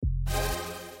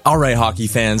All right, hockey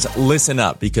fans, listen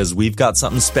up because we've got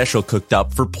something special cooked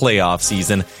up for playoff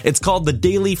season. It's called the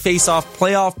Daily Face-Off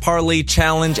Playoff Parlay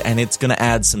Challenge, and it's going to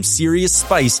add some serious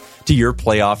spice to your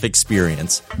playoff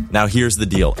experience. Now, here's the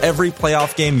deal. Every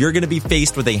playoff game, you're going to be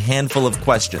faced with a handful of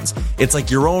questions. It's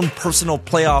like your own personal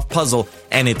playoff puzzle,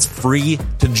 and it's free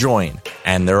to join.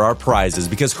 And there are prizes,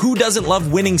 because who doesn't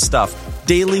love winning stuff?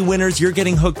 Daily winners, you're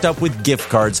getting hooked up with gift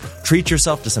cards. Treat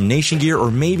yourself to some Nation gear or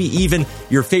maybe even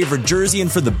your favorite jersey.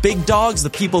 And for the big dogs, the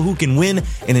people who can win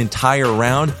an entire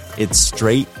round, it's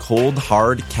straight, cold,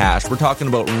 hard cash. We're talking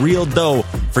about real dough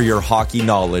for your hockey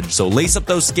knowledge. So lace up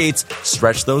those skates,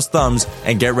 stretch those thumbs,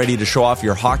 and get ready to show off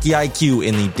your hockey IQ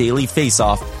in the Daily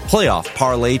Face-Off Playoff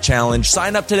Parlay Challenge.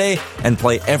 Sign up today and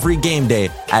play every game day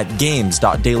at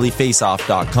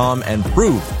games.dailyfaceoff.com and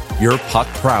prove your puck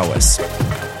prowess.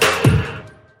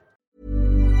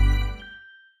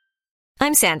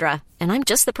 I'm Sandra, and I'm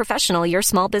just the professional your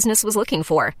small business was looking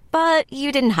for. But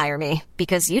you didn't hire me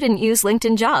because you didn't use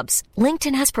LinkedIn Jobs.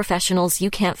 LinkedIn has professionals you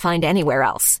can't find anywhere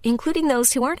else, including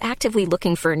those who aren't actively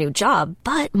looking for a new job,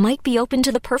 but might be open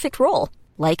to the perfect role,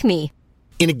 like me.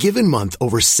 In a given month,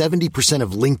 over 70%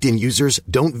 of LinkedIn users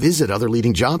don't visit other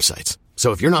leading job sites.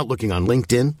 So if you're not looking on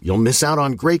LinkedIn, you'll miss out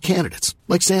on great candidates,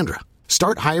 like Sandra.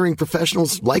 Start hiring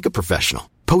professionals like a professional.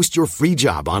 Post your free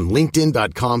job on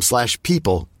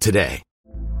linkedin.com/people today.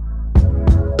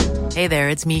 Hey there,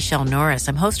 it's Michelle Norris.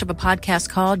 I'm host of a podcast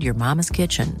called Your Mama's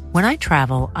Kitchen. When I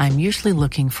travel, I'm usually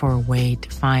looking for a way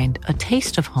to find a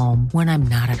taste of home when I'm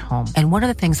not at home. And one of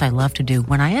the things I love to do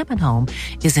when I am at home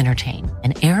is entertain.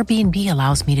 And Airbnb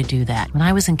allows me to do that. When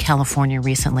I was in California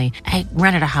recently, I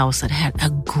rented a house that had a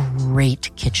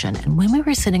great kitchen. And when we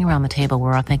were sitting around the table, we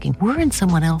were all thinking, we're in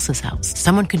someone else's house.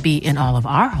 Someone could be in all of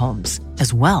our homes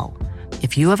as well.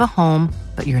 If you have a home,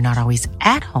 but you're not always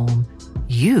at home,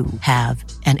 you have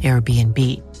an Airbnb.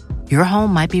 Your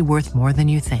home might be worth more than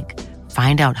you think.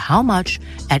 Find out how much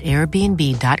at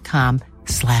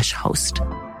airbnb.com/host.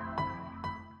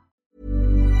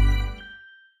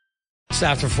 It's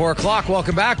after 4 o'clock.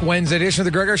 Welcome back. Wednesday edition of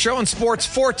the Gregor Show on Sports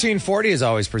 1440 is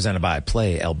always presented by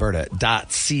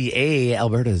PlayAlberta.ca,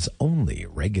 Alberta's only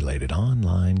regulated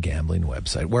online gambling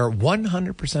website, where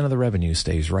 100% of the revenue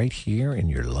stays right here in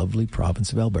your lovely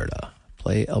province of Alberta.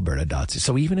 PlayAlberta.ca.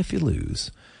 So even if you lose,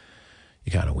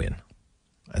 you kind of win.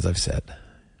 As I've said,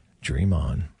 dream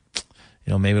on.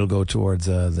 You know, maybe it'll go towards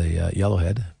the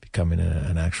Yellowhead becoming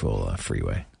an actual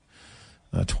freeway.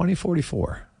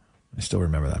 2044. I still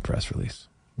remember that press release.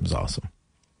 It was awesome.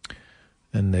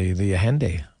 And the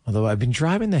Henday. Although I've been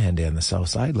driving the Henday on the south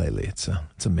side lately. It's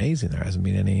amazing. There hasn't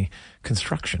been any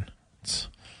construction. It's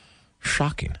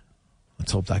shocking.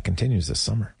 Let's hope that continues this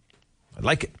summer. I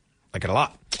like it. Like it a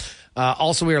lot.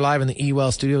 Also, we are live in the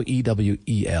EWEL studio.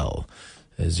 EWEL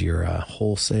is your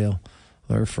wholesaler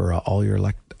for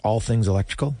all things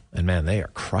electrical. And, man, they are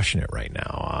crushing it right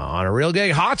now. On a real gay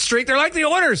hot streak, they're like the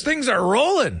Oilers. Things are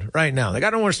rolling right now. They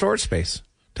got no more storage space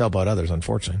to help out others,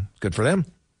 unfortunately. Good for them.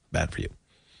 Bad for you.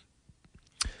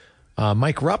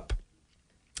 Mike Rupp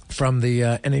from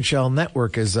the NHL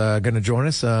Network is going to join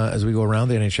us as we go around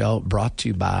the NHL, brought to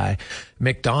you by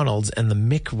McDonald's. And the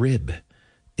McRib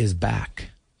is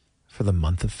back for the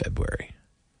month of February.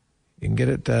 You can get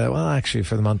it, actually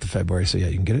for the month of February. So yeah,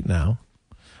 you can get it now.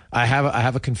 I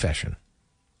have a confession.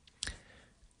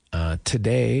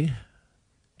 Today,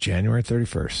 January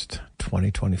 31st,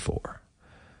 2024,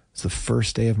 is the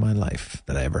first day of my life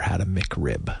that I ever had a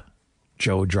McRib.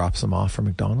 Joe drops them off from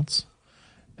McDonald's.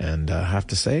 And I have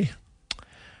to say,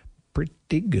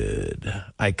 pretty good.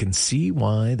 I can see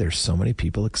why there's so many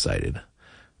people excited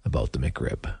about the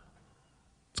McRib.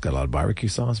 It's got a lot of barbecue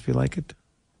sauce if you like it.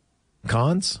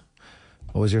 Cons?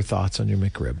 What was your thoughts on your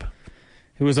McRib?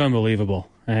 It was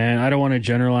unbelievable. And I don't want to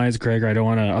generalize, Gregor. I don't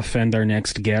want to offend our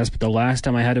next guest. But the last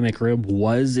time I had a McRib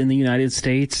was in the United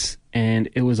States, and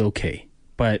it was okay.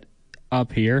 But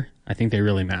up here, I think they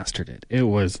really mastered it. It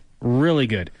was really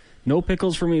good. No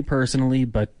pickles for me personally,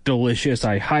 but delicious.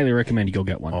 I highly recommend you go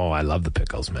get one. Oh, I love the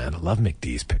pickles, man. I love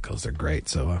McD's pickles. They're great.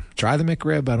 So try the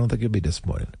McRib. I don't think you'll be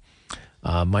disappointed.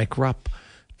 Mike Rupp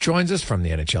joins us from the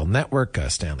NHL Network,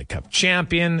 Stanley Cup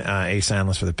champion, ace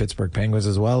analyst for the Pittsburgh Penguins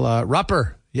as well.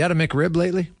 Rupper, you had a McRib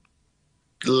lately?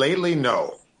 Lately,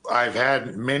 no. I've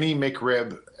had many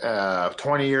McRib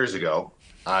 20 years ago.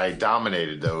 I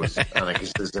dominated those on a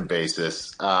consistent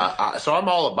basis. So I'm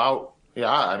all about,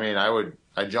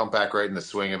 I'd jump back right in the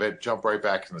swing of it, jump right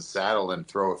back in the saddle and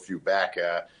throw a few back.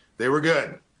 They were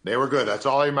good. That's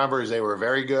all I remember is they were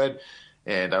very good.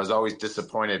 And I was always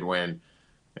disappointed when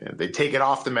they take it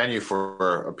off the menu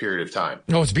for a period of time.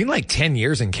 No, it's been like 10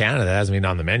 years in Canada that hasn't been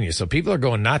on the menu. So people are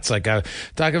going nuts. Like, there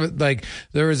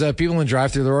was people in the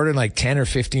drive-thru, they're ordering like 10 or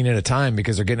 15 at a time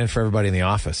because they're getting it for everybody in the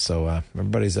office. So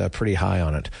everybody's pretty high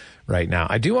on it right now.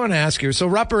 I do want to ask you, so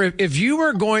Rupper, if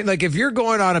you're going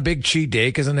on a big cheat day,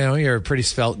 because I know you're a pretty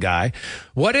svelte guy,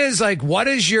 what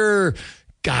is your...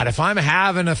 God, if I'm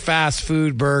having a fast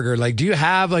food burger, like, do you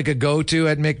have like a go-to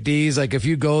at McD's? Like, if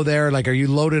you go there, like, are you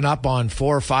loading up on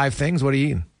 4 or 5 things? What are you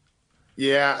eating?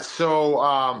 Yeah. So,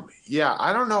 I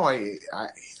don't know.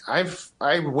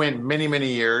 I went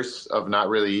many years of not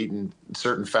really eating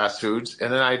certain fast foods.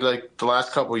 And then the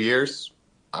last couple of years,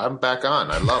 I'm back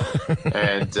on. I love it.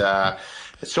 And,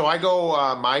 so I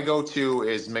go, my go-to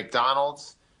is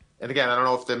McDonald's. And again, I don't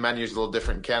know if the menu is a little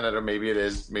different in Canada. Maybe it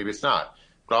is, maybe it's not.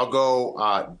 But I'll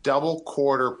go double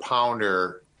quarter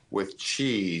pounder with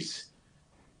cheese,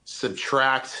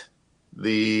 subtract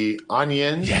the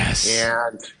onions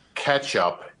and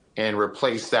ketchup, and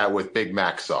replace that with Big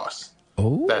Mac sauce.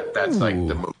 Oh, that's like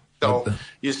the move. So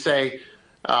you say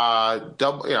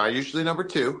double. Usually number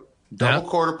 2, double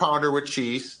quarter pounder with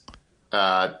cheese,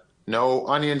 no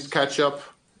onions, ketchup,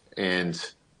 and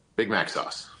Big Mac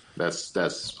sauce.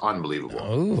 That's unbelievable.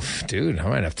 Oh, dude, I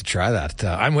might have to try that.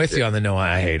 I'm with you on the no,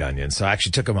 I hate onions. So I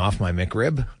actually took them off my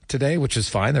McRib today, which was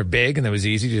fine. They're big and it was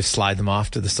easy to just slide them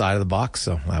off to the side of the box.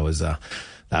 So that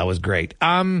was great.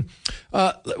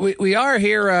 We are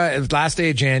here, last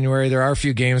day of January. There are a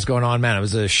few games going on. Man, it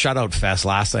was a shutout fest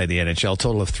last night, the NHL,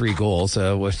 total of 3 goals,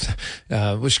 which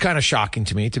kind of shocking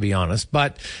to me, to be honest.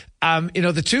 But,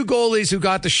 the 2 goalies who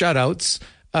got the shutouts,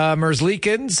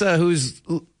 Merzlikins, who's,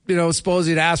 suppose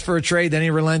he'd asked for a trade. Then he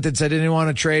relented, said he didn't want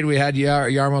to trade. We had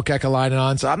Jarmo Kekalainen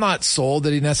on. So I'm not sold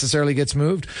that he necessarily gets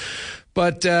moved.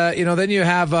 But, then you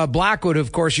have Blackwood,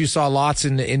 of course, you saw lots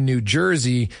in New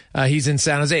Jersey. He's in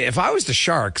San Jose. If I was the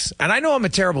Sharks, and I know I'm a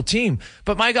terrible team,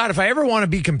 but my God, if I ever want to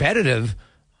be competitive,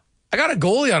 I got a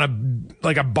goalie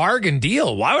on a bargain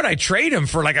deal. Why would I trade him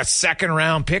for like a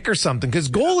second-round pick or something? Because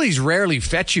goalies rarely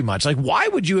fetch you much. Like, why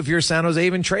would you, if you're San Jose,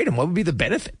 even trade him? What would be the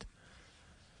benefit?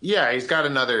 Yeah, he's got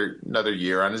another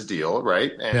year on his deal,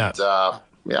 right? And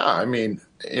I mean,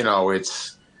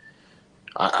 it's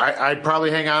I'd probably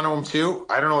hang on to him too.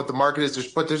 I don't know what the market is,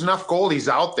 but there's enough goalies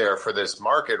out there for this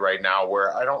market right now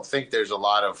where I don't think there's a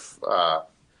lot of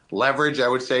leverage, I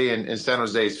would say, in San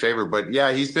Jose's favor. But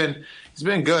yeah, he's been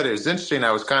good. It was interesting.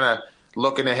 I was kind of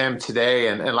looking at him today,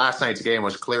 and last night's game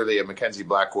was clearly a Mackenzie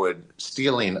Blackwood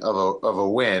stealing of a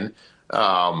win.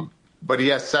 But he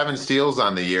has 7 steals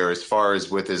on the year as far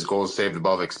as with his goals saved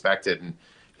above expected. And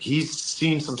he's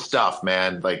seen some stuff,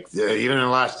 man. Like even in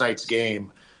last night's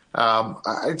game,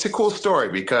 it's a cool story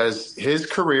because his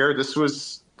career, this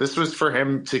was for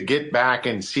him to get back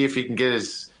and see if he can get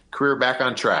his career back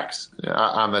on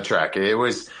the track.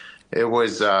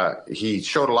 He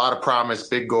showed a lot of promise,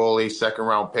 big goalie, 2nd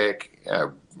round pick,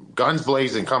 guns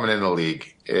blazing coming in the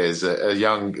league is a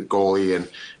young goalie,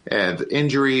 and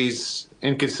injuries,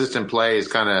 inconsistent play has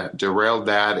kind of derailed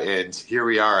that, and here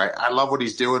we are. I love what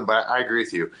he's doing, but I agree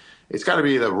with you. It's got to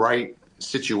be the right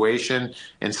situation,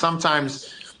 and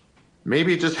sometimes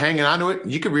maybe just hanging on to it,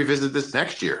 you could revisit this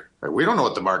next year. We don't know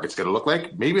what the market's going to look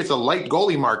like. Maybe it's a light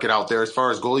goalie market out there as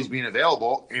far as goalies being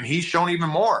available, and he's shown even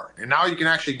more. And now you can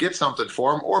actually get something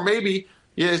for him, or maybe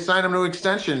you sign him to an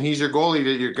extension. He's your goalie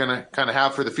that you're going to kind of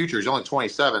have for the future. He's only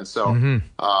 27, so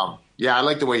I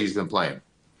like the way he's been playing.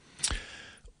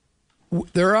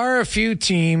 There are a few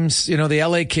teams, the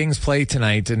LA Kings play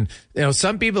tonight, and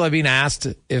some people have been asked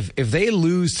if they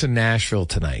lose to Nashville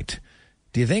tonight,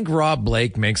 do you think Rob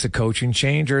Blake makes a coaching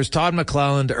change, or has Todd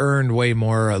McClelland earned way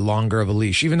more longer of a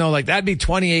leash? Even though that'd be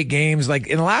 28 games,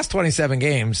 in the last 27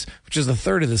 games, which is the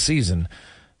third of the season,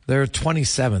 they're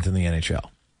 27th in the NHL.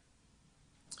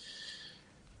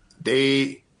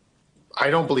 I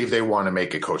don't believe they want to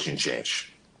make a coaching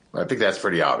change. I think that's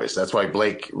pretty obvious. That's why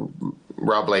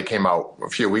Rob Blake came out a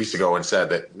few weeks ago and said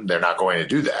that they're not going to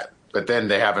do that. But then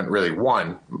they haven't really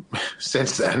won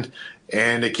since then,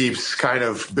 and it keeps kind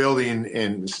of building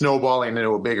and snowballing into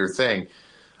a bigger thing.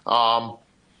 That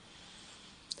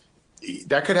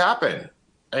could happen.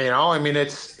 I mean,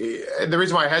 it's the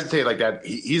reason why I hesitate like that.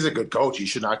 He's a good coach. He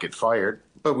should not get fired.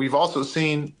 But we've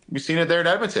seen it there at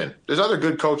Edmonton. There's other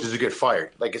good coaches who get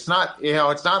fired. It's not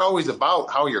always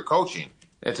about how you're coaching.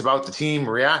 It's about the team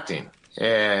reacting.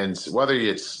 And whether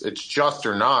it's just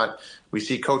or not, we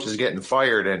see coaches getting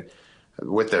fired. And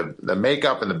with the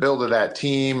makeup and the build of that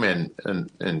team and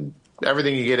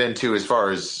everything you get into as far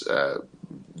as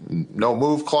no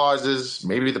move clauses,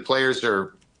 maybe the players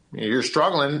are you're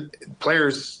struggling.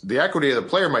 Players, the equity of the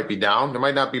player might be down. There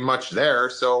might not be much there.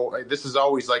 So this is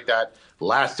always like that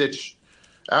last-ditch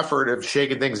effort of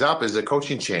shaking things up is a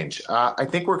coaching change. I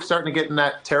think we're starting to get in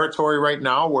that territory right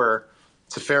now where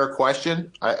it's a fair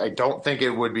question. I don't think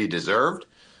it would be deserved.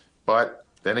 But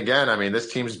then again, I mean,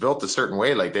 this team's built a certain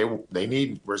way. Like they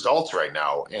need results right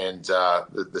now. And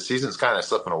the season's kind of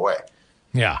slipping away.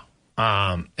 Yeah.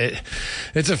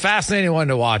 It's a fascinating one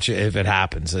to watch if it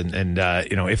happens. And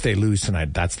if they lose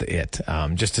tonight, that's it.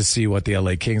 Just to see what the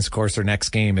LA Kings, of course, their next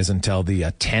game is until the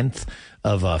 10th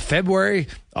of February.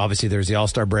 Obviously, there's the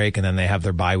All-Star break, and then they have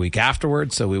their bye week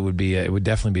afterwards. So it would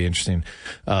definitely be interesting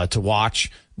to watch.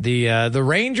 The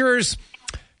Rangers,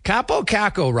 Capo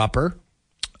Caco Rupper.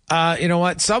 You know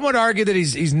what? Some would argue that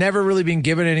he's never really been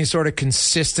given any sort of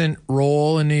consistent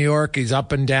role in New York. He's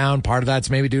up and down. Part of that's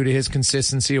maybe due to his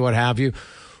consistency or what have you.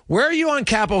 Where are you on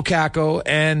Capo Caco?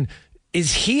 And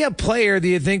is he a player that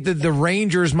you think that the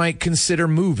Rangers might consider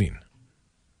moving?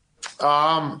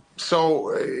 So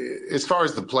as far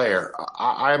as the player,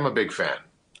 I'm a big fan.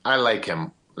 I like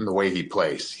him in the way he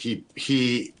plays.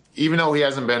 He even though he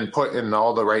hasn't been put in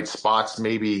all the right spots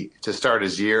maybe to start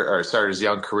his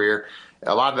young career,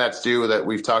 a lot of that's due that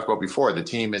we've talked about before. The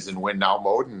team is in win now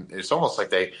mode, and it's almost like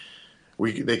they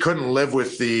couldn't live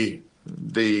with the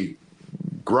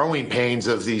growing pains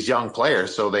of these young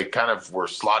players, so they kind of were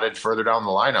slotted further down the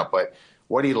lineup. But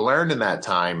what he learned in that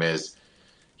time is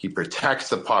he protects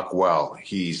the puck well.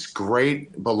 He's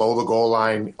great below the goal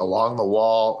line, along the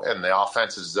wall, in the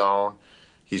offensive zone.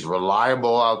 He's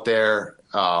reliable out there.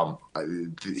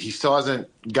 He still hasn't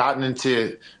gotten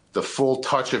into the full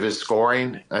touch of his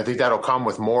scoring. I think that'll come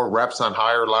with more reps on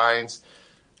higher lines.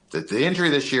 The injury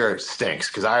this year stinks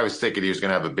because I was thinking he was going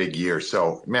to have a big year.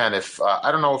 So, man, if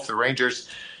I don't know if the Rangers,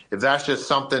 if that's just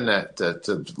something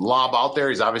to lob out there.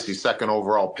 He's obviously second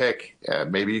overall pick.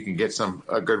 Maybe you can get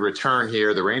a good return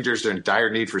here. The Rangers are in dire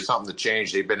need for something to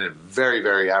change. They've been a very,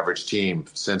 very average team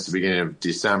since the beginning of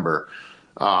December.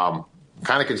 Kind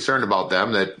of concerned about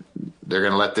them that they're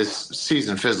going to let this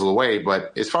season fizzle away.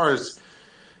 But as far as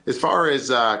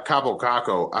Capo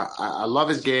Caco, I love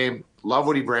his game, love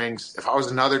what he brings. If I was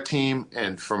another team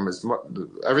and from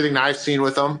everything that I've seen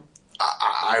with him,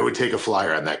 I would take a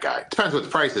flyer on that guy. Depends what the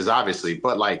price is, obviously,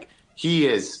 but like he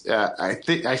is,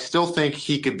 I still think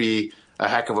he could be a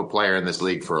heck of a player in this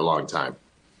league for a long time.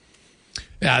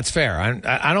 Yeah, it's fair.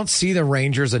 I don't see the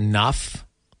Rangers enough.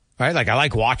 Right? Like I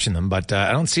like watching them, but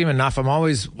I don't see him enough. I'm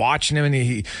always watching him, and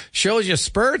he shows you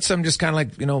spurts. I'm just kind of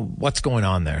like, what's going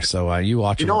on there? So you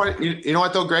watch. You know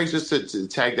what though, Greg? Just to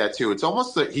tag that too. It's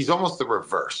he's almost the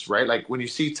reverse, right? Like when you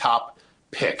see top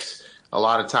picks, a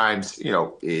lot of times,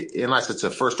 unless it's a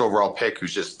first overall pick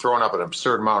who's just throwing up an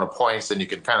absurd amount of points, then you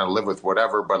can kind of live with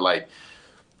whatever. But like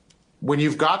when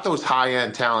you've got those high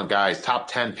end talent guys, top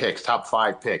 10 picks, top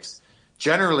 5 picks,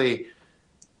 generally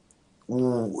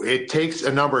it takes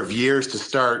a number of years to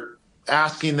start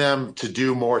asking them to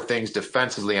do more things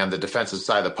defensively on the defensive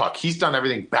side of the puck. He's done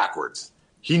everything backwards.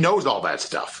 He knows all that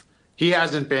stuff. He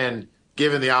hasn't been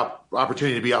given the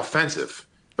opportunity to be offensive.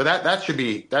 But that's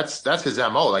his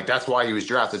MO. Like that's why he was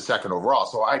drafted second overall.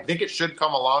 So I think it should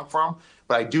come along from him.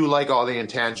 But I do like all the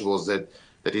intangibles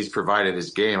that he's provided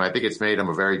his game. I think it's made him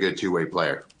a very good two-way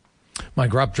player.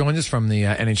 Mike Rupp joins us from the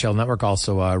NHL Network,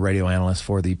 also a radio analyst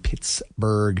for the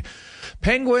Pittsburgh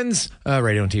Penguins,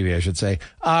 radio and TV, I should say.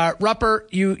 Rupper,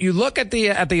 you look at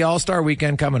the All-Star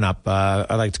weekend coming up.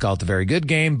 I like to call it the very good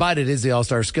game, but it is the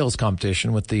All-Star skills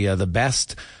competition with the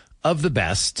best of the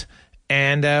best.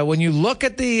 And when you look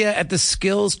at the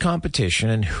skills competition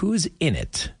and who's in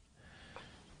it,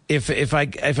 if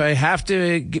I have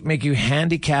to make you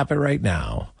handicap it right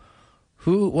now,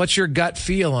 what's your gut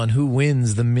feel on who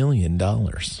wins the $1 million?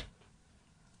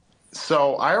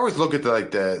 So I always look at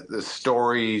the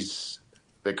stories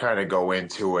that kind of go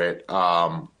into it,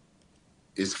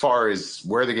 as far as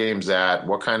where the game's at,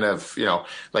 what kind of,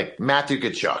 like Matthew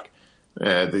Tkachuk.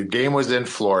 The game was in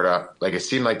Florida. Like it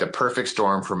seemed like the perfect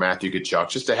storm for Matthew Tkachuk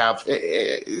just to have.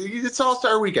 It's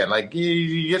All-Star weekend. Like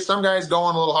you get some guys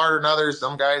going a little harder than others.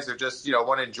 Some guys are just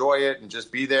want to enjoy it and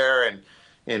just be there.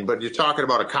 But you're talking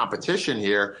about a competition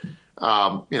here.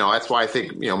 That's why I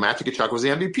think Matthew Tkachuk was the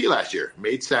MVP last year.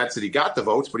 Made sense that he got the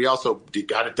votes, but he also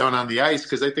got it done on the ice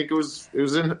because I think it was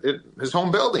in his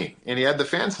home building and he had the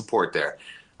fan support there.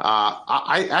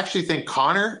 I actually think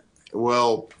Connor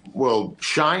will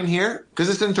shine here because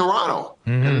it's in Toronto.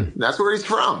 Mm-hmm. And that's where he's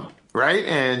from, right?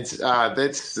 And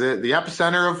that's the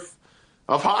epicenter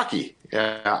of hockey.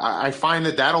 I find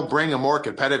that'll bring a more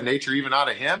competitive nature even out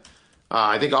of him.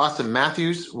 I think Austin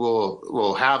Matthews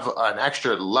will have an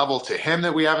extra level to him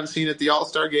that we haven't seen at the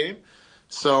All-Star game.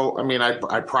 So, I mean,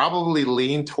 I probably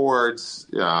lean towards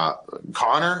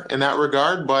Connor in that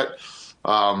regard, but,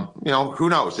 who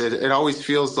knows? It always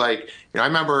feels like, I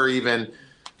remember even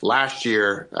last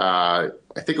year,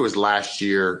 I think it was last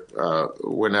year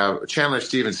when Chandler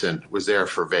Stevenson was there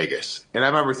for Vegas. And I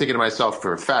remember thinking to myself,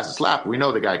 for fastest lap, we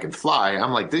know the guy can fly.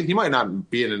 I'm like, he might not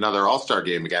be in another All-Star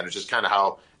game again. It's just kind of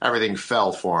how everything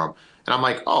fell for him. And I'm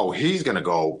like, oh, he's going to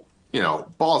go,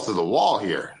 balls to the wall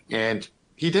here. And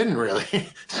he didn't really.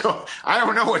 So I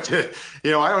don't know what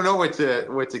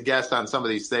to guess on some of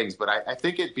these things. But I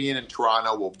think it being in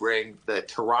Toronto will bring the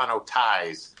Toronto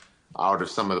ties out of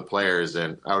some of the players,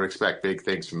 and I would expect big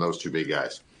things from those two big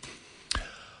guys.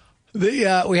 We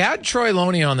had Troy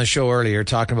Loney on the show earlier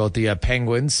talking about the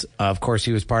Penguins. Of course,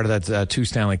 he was part of that 2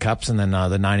 Stanley Cups, and then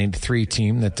the 93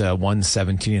 team that won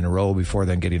 17 in a row before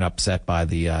then getting upset by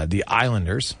the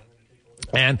Islanders.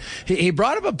 And he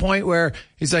brought up a point where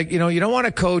he's like, you don't want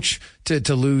to coach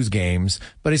to lose games,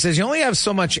 but he says you only have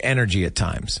so much energy at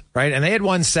times, right? And they had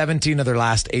won 17 of their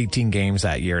last 18 games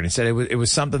that year. And he said it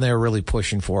was something they were really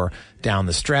pushing for down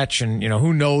the stretch. And,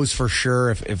 who knows for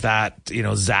sure if that,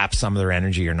 zaps some of their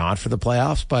energy or not for the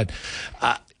playoffs. But,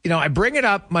 I bring it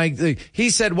up, Mike. He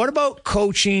said, what about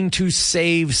coaching to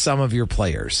save some of your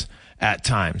players at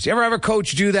times? You ever have a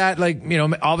coach do that? Like,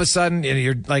 all of a sudden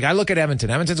you're like, I look at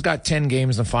Edmonton. Edmonton's got 10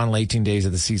 games in the final 18 days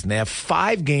of the season. They have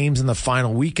 5 games in the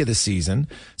final week of the season.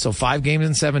 So 5 games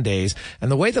in 7 days. And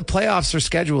the way the playoffs are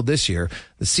scheduled this year,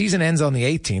 the season ends on the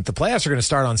 18th. The playoffs are going to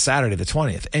start on Saturday, the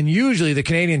 20th. And usually the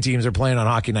Canadian teams are playing on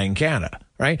Hockey Night in Canada,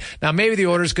 right? Now, maybe the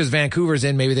Oilers, because Vancouver's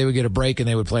in, maybe they would get a break and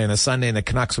they would play on the Sunday, and the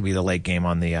Canucks would be the late game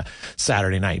on the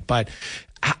Saturday night. But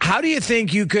how do you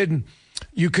think you can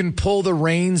pull the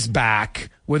reins back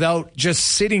without just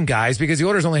sitting guys, because the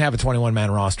Oilers only have a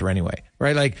 21-man roster anyway,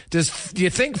 right? Like, do you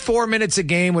think 4 minutes a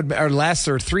game or less,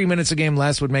 or 3 minutes a game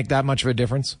less would make that much of a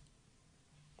difference?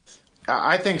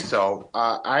 I think so.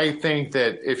 I think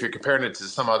that if you're comparing it to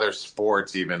some other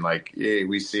sports, even like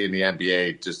we see in the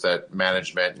NBA, just that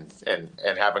management and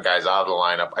having guys out of the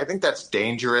lineup, I think that's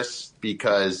dangerous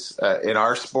because in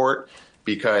our sport,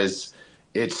 because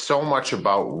it's so much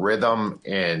about rhythm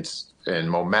and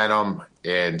momentum.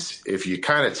 And if you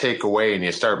kind of take away and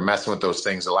you start messing with those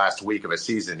things the last week of a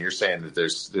season, you're saying that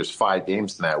there's 5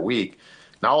 games in that week.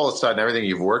 Now all of a sudden everything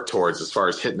you've worked towards as far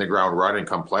as hitting the ground running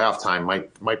come playoff time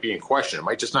might be in question. It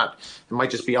might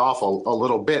just be off a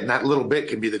little bit, and that little bit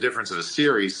can be the difference of a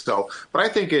series. So, but I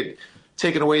think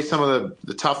taking away some of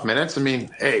the tough minutes. I mean,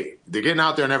 hey, they're getting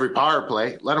out there in every power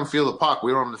play. Let them feel the puck.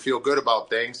 We want them to feel good about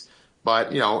things.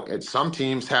 But some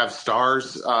teams have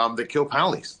stars that kill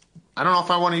penalties. I don't know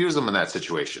if I want to use them in that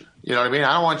situation. You know what I mean?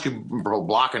 I don't want you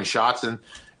blocking shots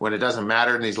when it doesn't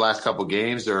matter in these last couple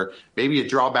games, or maybe you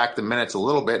draw back the minutes a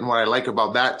little bit. And what I like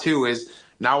about that too is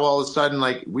now all of a sudden,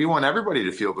 like, we want everybody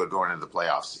to feel good going into the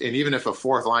playoffs. And even if a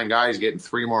 4th line guy is getting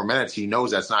 3 more minutes, he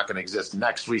knows that's not going to exist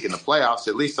next week in the playoffs.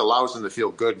 At least allows him to feel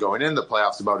good going into the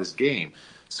playoffs about his game.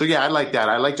 So yeah, I like that.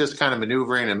 I like just kind of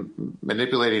maneuvering and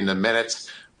manipulating the minutes.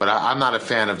 But I'm not a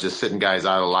fan of just sitting guys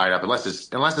out of the lineup unless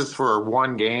it's for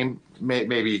one game.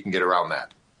 Maybe you can get around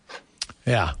that.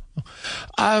 Yeah.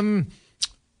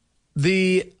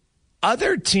 The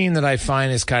other team that I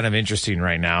find is kind of interesting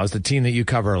right now is the team that you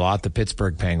cover a lot, the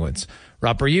Pittsburgh Penguins.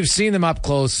 Rupper, you've seen them up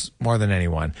close more than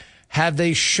anyone. Have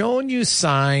they shown you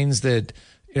signs that,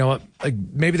 like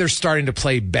maybe they're starting to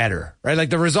play better, right? Like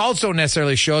the results don't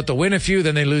necessarily show it. They'll win a few,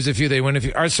 then they lose a few, they win a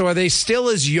few. So are they still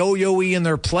as yo-yo-y in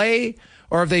their play?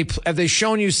 Or have they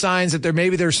shown you signs that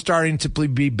they're starting to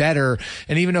be better,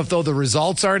 and even though the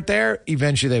results aren't there,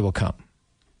 eventually they will come?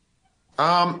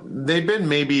 They've been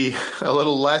maybe a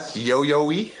little less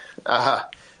yo-yo-y,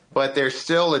 but they're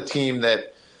still a team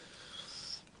that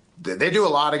they do a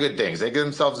lot of good things. They give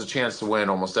themselves a chance to win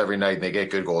almost every night, and they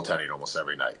get good goaltending almost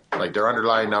every night. Like, their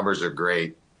underlying numbers are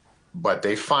great, but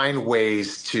they find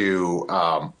ways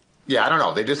to I don't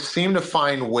know. They just seem to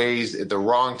find ways at the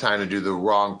wrong time to do the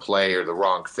wrong play or the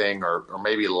wrong thing, or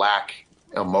maybe lack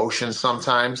emotion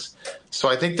sometimes. So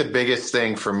I think the biggest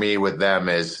thing for me with them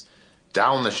is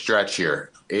down the stretch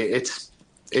here. They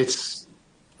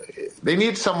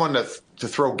need someone to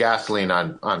throw gasoline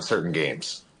on certain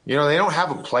games. They don't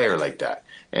have a player like that.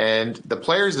 And the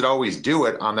players that always do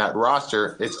it on that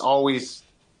roster, it's always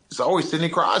Sidney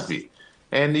Crosby.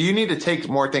 And you need to take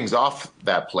more things off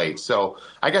that plate. So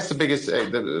I guess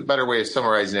the better way of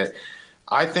summarizing it,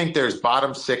 I think there's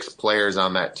bottom 6 players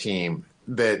on that team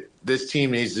that this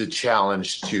team needs to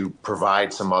challenge to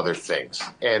provide some other things.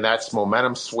 And that's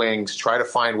momentum swings, try to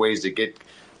find ways to get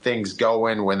things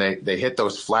going when they hit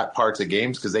those flat parts of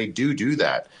games, because they do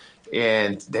that.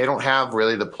 and they don't have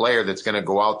really the player that's going to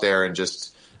go out there and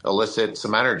just elicit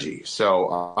some energy.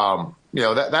 So,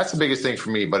 that's the biggest thing for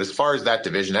me. But as far as that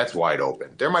division, that's wide open.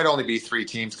 There might only be 3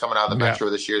 teams coming out of the Metro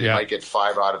this year. They might get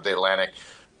 5 out of the Atlantic.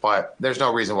 But there's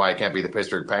no reason why it can't be the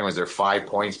Pittsburgh Penguins. They're 5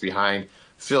 points behind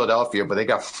Philadelphia, but they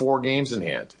got 4 games in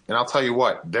hand. And I'll tell you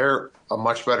what, they're a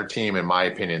much better team, in my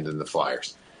opinion, than the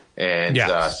Flyers. And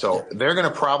so they're going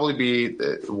to probably be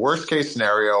the worst case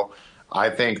scenario.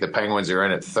 I think the Penguins are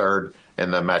in at 3rd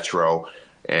in the Metro.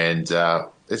 And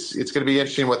it's going to be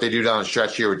interesting what they do down the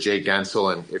stretch here with Jake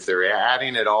Gensel. And if they're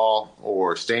adding it all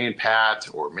or staying pat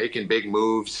or making big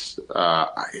moves,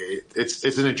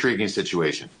 it's an intriguing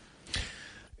situation.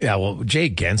 Yeah, well,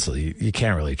 Jake Gensel, you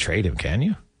can't really trade him, can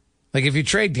you? Like, if you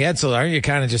trade Gensel, aren't you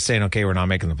kind of just saying, okay, we're not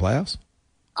making the playoffs?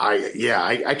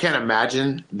 I can't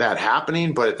imagine that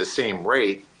happening, but at the same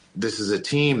rate, this is a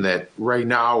team that right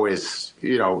now is,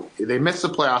 they missed the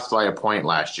playoffs by a point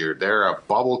last year. They're a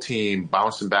bubble team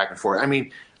bouncing back and forth. I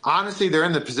mean, honestly, they're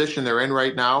in the position they're in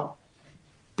right now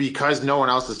because no one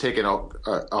else has taken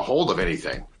a hold of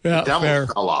anything. Yeah, the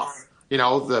Devils fell off.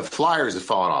 The Flyers have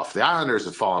fallen off. The Islanders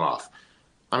have fallen off.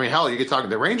 I mean, hell, you could talk.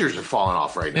 The Rangers are falling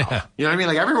off right now. Yeah. You know what I mean?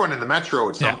 Like, everyone in the Metro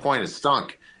at some point has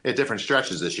stunk at different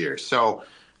stretches this year. So,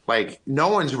 like, no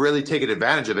one's really taken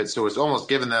advantage of it. So it's almost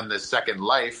given them this second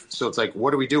life. So it's like,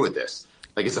 what do we do with this?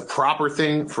 Like, it's a proper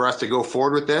thing for us to go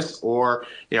forward with this, or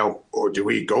do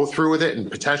we go through with it and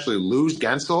potentially lose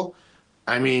Gensel?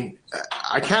 I mean,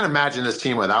 I can't imagine this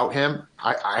team without him.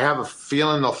 I have a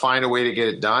feeling they'll find a way to get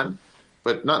it done,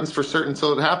 but nothing's for certain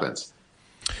until it happens.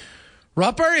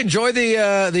 Rupper, enjoy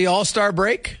the All-Star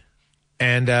break,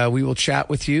 and we will chat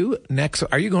with you next.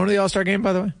 Are you going to the All-Star game,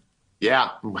 by the way? Yeah,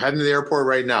 I'm heading to the airport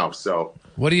right now. So,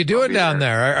 what are you doing down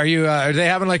there? Are you? Are they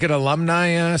having like an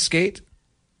alumni skate?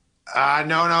 No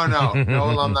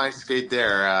alumni skate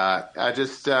there. I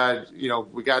just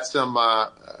we got some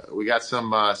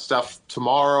stuff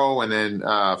tomorrow, and then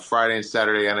Friday and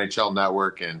Saturday NHL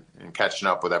Network, and catching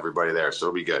up with everybody there. So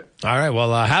it'll be good. All right.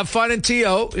 Well, have fun in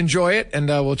TO. Enjoy it, and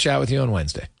we'll chat with you on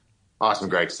Wednesday. Awesome,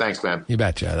 Greg. Thanks, man. You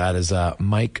betcha. That is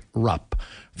Mike Rupp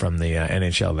from the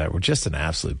NHL Network. Just an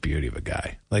absolute beauty of a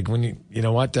guy. Like, when you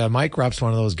know what, Mike Rupp's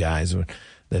one of those guys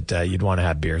that you'd want to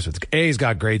have beers with. He's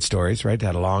got great stories, right?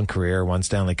 Had a long career, won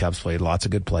Stanley Cups, played lots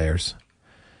of good players.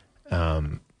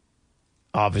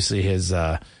 Obviously,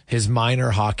 his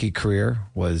minor hockey career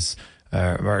was,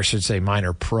 or I should say,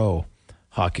 minor pro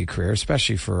hockey career,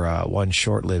 especially for one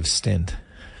short-lived stint,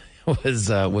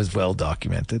 was well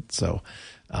documented. So,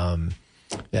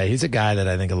 yeah, he's a guy that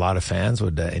I think a lot of fans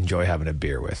would enjoy having a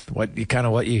beer with. What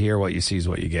you hear, what you see is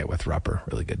what you get with Rupper.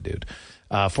 Really good dude.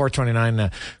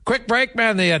 429. Quick break,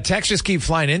 man. The texts just keep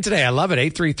flying in today. I love it.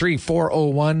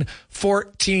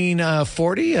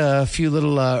 833-401-1440. A few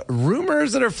little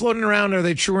rumors that are floating around. Are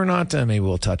they true or not? Maybe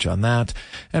we'll touch on that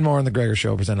and more on the Gregor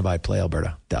Show, presented by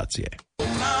PlayAlberta.ca.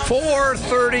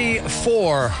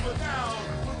 434.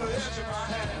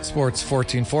 Sports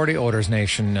 1440, Oilers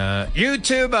Nation,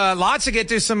 YouTube. Lots to get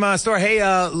to, some story.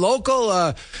 Hey,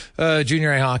 local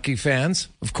junior A hockey fans,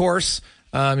 of course.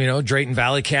 Drayton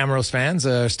Valley Camrose fans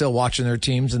are still watching their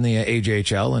teams in the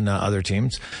AJHL and other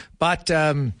teams. But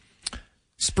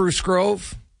Spruce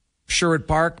Grove, Sherwood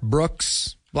Park,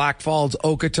 Brooks, Black Falls,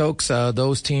 Okotoks,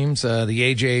 those teams, the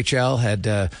AJHL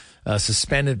had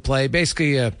suspended play.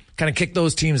 Basically, kind of kicked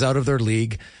those teams out of their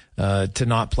league to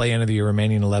not play any of the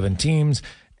remaining 11 teams.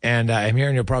 And I'm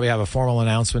hearing you'll probably have a formal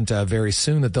announcement very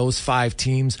soon that those 5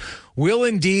 teams will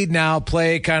indeed now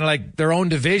play kind of like their own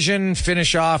division,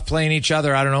 finish off playing each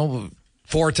other,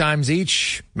 4 times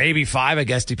each, maybe 5, I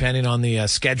guess, depending on the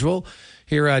schedule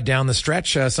here down the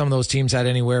stretch. Some of those teams had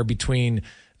anywhere between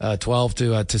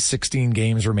 12 to 16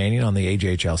 games remaining on the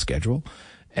AJHL schedule.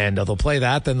 And they'll play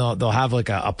that. Then they'll have like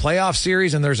a playoff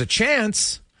series, and there's a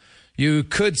chance you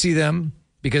could see them,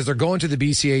 because they're going to the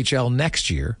BCHL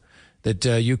next year, that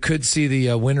you could see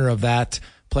the winner of that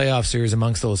playoff series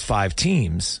amongst those 5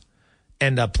 teams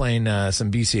end up playing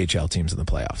some BCHL teams in the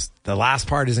playoffs. The last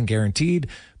part isn't guaranteed,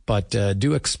 but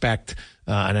do expect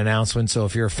an announcement. So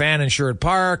if you're a fan in Sherwood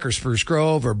Park or Spruce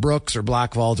Grove or Brooks or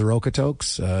Black Falls or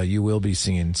Okotoks, you will be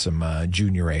seeing some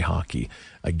junior A hockey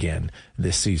again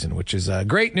this season, which is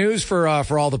great news for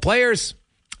all the players,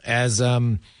 as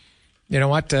you know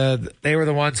what? They were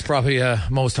the ones probably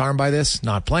most harmed by this,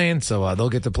 not playing, so they'll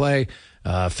get to play.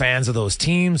 Fans of those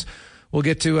teams will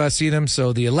get to see them.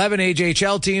 So the 11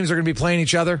 AJHL teams are going to be playing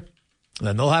each other.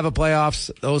 Then they'll have a playoffs.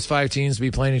 Those 5 teams will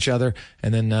be playing each other,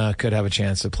 and then could have a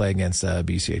chance to play against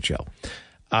BCHL.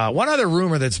 One other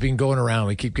rumor that's been going around,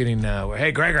 we keep getting,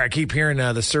 hey, Gregor, I keep hearing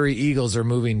the Surrey Eagles are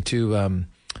moving to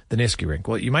the Niski rink.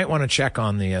 Well, you might want to check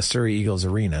on the Surrey Eagles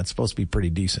Arena. It's supposed to be pretty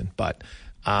decent, but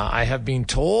I have been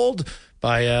told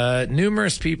by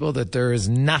numerous people that there is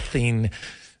nothing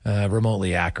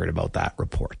remotely accurate about that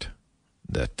report,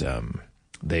 that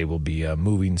they will be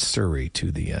moving Surrey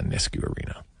to the Niski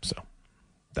Arena. So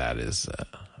that is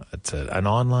it's an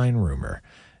online rumor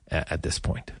at this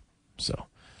point. So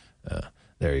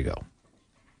there you go.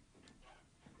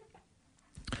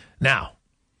 Now,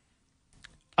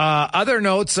 other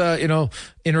notes, in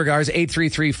regards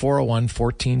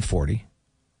 833-401-1440,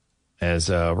 as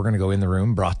we're going to go in the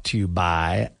room, brought to you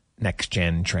by Next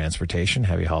Gen Transportation,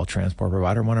 heavy haul transport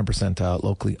provider, 100%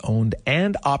 locally owned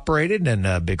and operated, and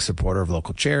a big supporter of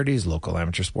local charities, local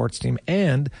amateur sports team,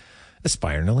 and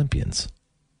aspiring Olympians.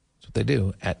 That's what they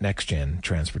do at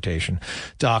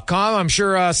nextgentransportation.com. I'm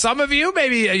sure some of you,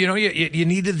 maybe, you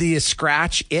needed the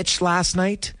scratch itch last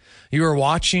night. You were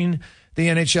watching the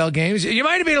NHL games. You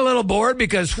might have been a little bored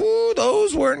because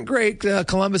those weren't great.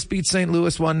 Columbus beats St.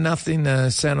 Louis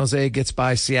 1-0. San Jose gets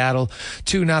by Seattle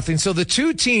 2-0. So the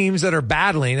two teams that are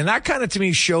battling, and that kind of to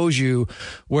me shows you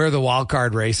where the wild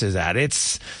card race is at.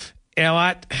 It's, you know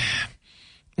what?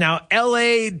 Now,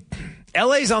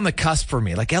 LA's on the cusp for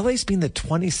me. Like, LA's been the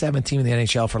 27th team in the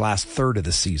NHL for the last third of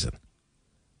the season.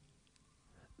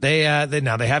 They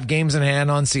have games in hand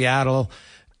on Seattle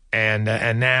and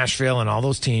Nashville and all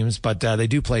those teams, but they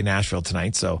do play Nashville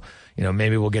tonight, so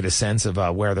maybe we'll get a sense of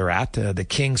where they're at. The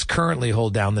Kings currently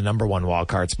hold down the number one wild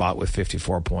card spot with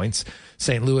 54 points.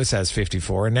 St. Louis has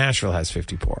 54, and Nashville has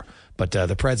 54. But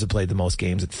the Preds have played the most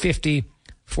games at 50,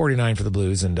 49 for the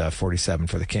Blues, and 47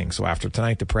 for the Kings. So after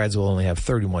tonight, the Preds will only have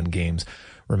 31 games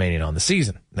remaining on the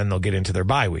season. Then they'll get into their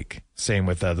bye week. Same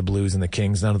with the Blues and the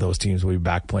Kings. None of those teams will be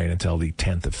back playing until the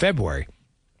 10th of February.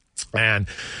 And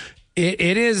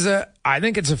it is, I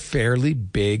think it's a fairly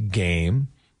big game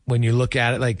when you look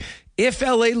at it. Like, if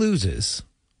LA loses,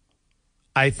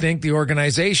 I think the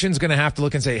organization's going to have to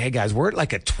look and say, hey, guys, we're at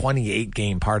like a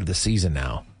 28-game part of the season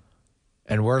now,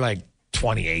 and we're like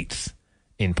 28th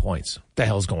in points. What the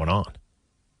hell's going on?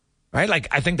 Right? Like,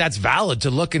 I think that's valid to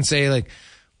look and say, like,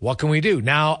 what can we do?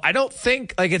 Now, I don't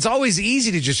think, like, it's always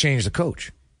easy to just change the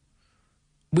coach.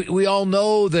 We all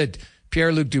know that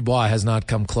Pierre-Luc Dubois has not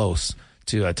come close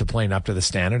to playing up to the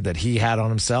standard that he had on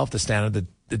himself, the standard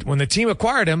that when the team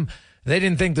acquired him, they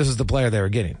didn't think this was the player they were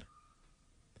getting.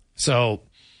 So,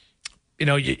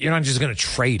 you're not just going to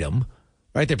trade him,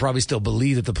 right? They probably still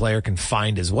believe that the player can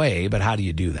find his way, but how do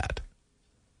you do that?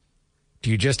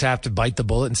 Do you just have to bite the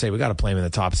bullet and say, we got to play him in the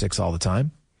top six all the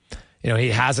time? He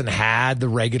hasn't had the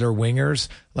regular wingers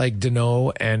like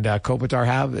Deneau and Kopitar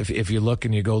have. If you look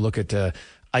and you go look at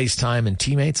ice time and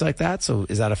teammates like that. So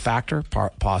is that a factor?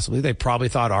 Possibly. They probably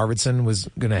thought Arvidsson was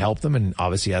going to help them, and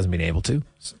obviously hasn't been able to.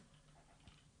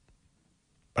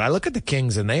 But I look at the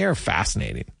Kings, and they are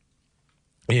fascinating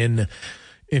in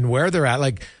where they're at.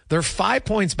 Like, they're 5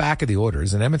 points back of the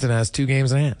Oilers, and Edmonton has 2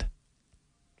 games in hand.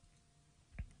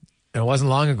 And it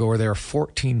wasn't long ago where they were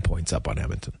 14 points up on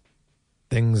Edmonton.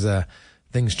 Things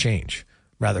change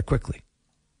rather quickly.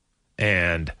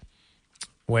 And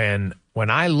when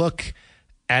I look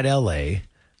at LA,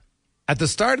 at the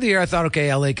start of the year, I thought,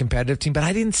 okay, LA competitive team, but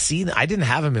I didn't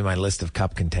have him in my list of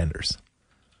cup contenders.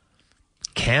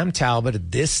 Cam Talbot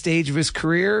at this stage of his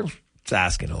career, it's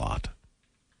asking a lot.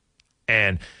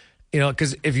 And,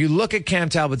 because if you look at Cam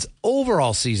Talbot's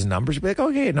overall season numbers, you'd be like,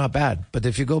 okay, not bad. But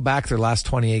if you go back their last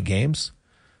 28 games,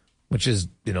 which is,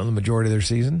 the majority of their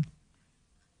season,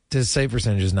 his save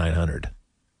percentage is .900.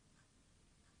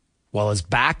 While his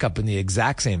backup in the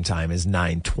exact same time is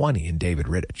 .920 in David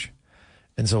Rittich.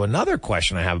 And so another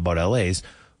question I have about LA is,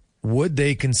 would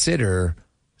they consider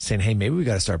saying, hey, maybe we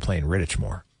got to start playing Rittich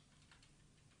more?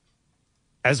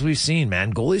 As we've seen,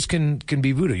 man, goalies can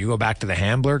be voodoo. You go back to the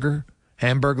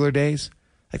Hamburglar days.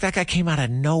 Like, that guy came out of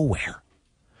nowhere.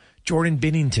 Jordan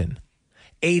Binnington,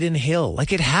 Aiden Hill.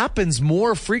 Like, it happens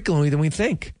more frequently than we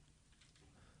think.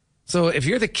 So if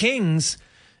you're the Kings,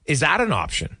 is that an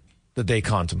option that they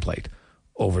contemplate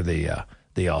over the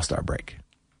All-Star break?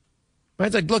 Right?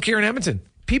 It's like, look here in Edmonton.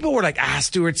 People were like,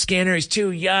 Stuart Skinner is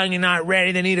too young and not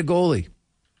ready. They need a goalie.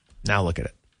 Now look at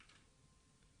it.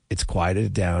 It's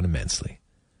quieted down immensely.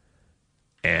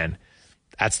 And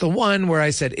that's the one where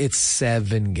I said it's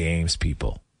 7 games,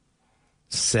 people.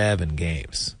 7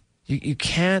 games. You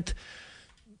can't,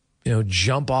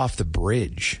 jump off the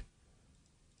bridge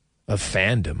of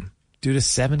fandom due to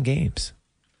 7 games.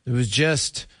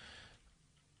 It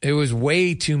was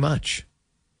way too much.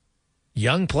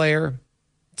 Young player,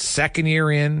 second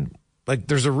year in. Like,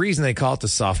 there's a reason they call it the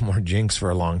sophomore jinx for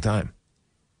a long time.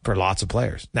 For lots of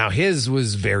players. Now, his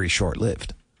was very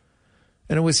short-lived.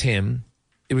 And it was him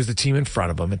it was the team in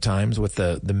front of them at times with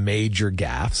the major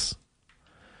gaffes.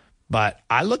 But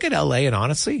I look at LA and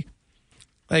honestly,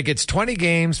 like it's 20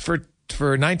 games for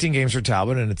 19 games for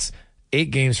Talbot and it's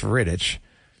 8 games for Rittich.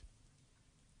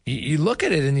 You look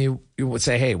at it and you would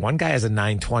say, hey, one guy has a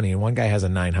 920 and one guy has a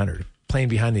 900 playing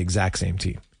behind the exact same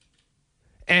team.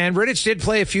 And Rittich did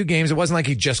play a few games. It wasn't like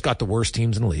he just got the worst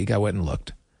teams in the league. I went and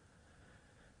looked.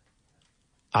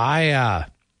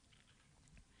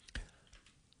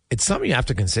 It's something you have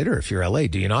to consider if you're LA.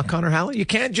 Do you not, Connor Hallett? You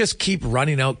can't just keep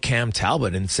running out Cam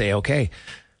Talbot and say, okay,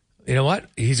 you know what?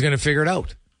 He's going to figure it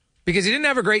out. Because he didn't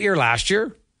have a great year last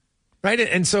year, right?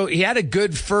 And so he had a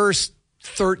good first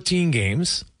 13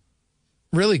 games.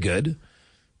 Really good.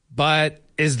 But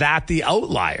is that the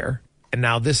outlier? And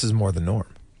now this is more the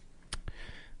norm.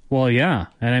 Well, yeah.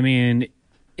 And I mean,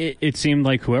 it seemed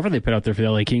like whoever they put out there for the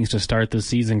LA Kings to start the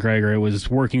season, Gregor, it was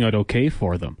working out okay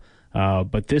for them.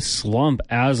 But this slump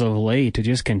as of late to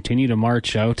just continue to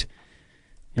march out,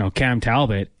 Cam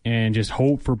Talbot and just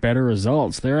hope for better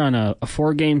results. They're on a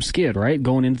 4-game skid, right?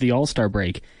 Going into the All-Star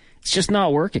break. It's just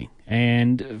not working.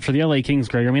 And for the LA Kings,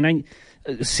 Gregor, I mean,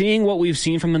 seeing what we've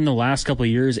seen from them in the last couple of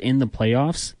years in the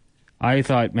playoffs, I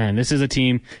thought, man, this is a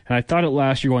team, and I thought it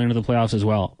last year going into the playoffs as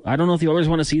well. I don't know if the Oilers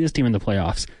want to see this team in the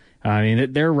playoffs. I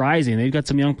mean, they're rising. They've got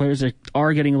some young players that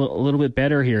are getting a little bit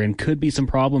better here and could be some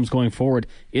problems going forward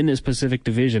in this Pacific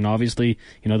Division. Obviously,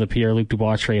 the Pierre-Luc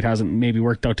Dubois trade hasn't maybe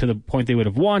worked out to the point they would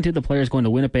have wanted. The players going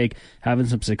to Winnipeg having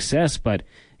some success. But,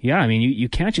 yeah, I mean, you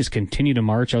can't just continue to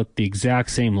march out the exact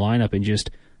same lineup and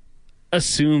just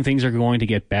assume things are going to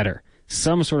get better.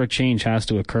 Some sort of change has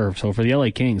to occur. So for the LA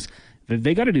Kings,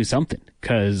 they got to do something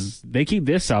because they keep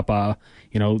this up.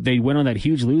 They went on that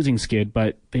huge losing skid,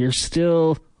 but they're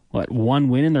still... one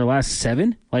win in their last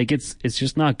 7? Like, it's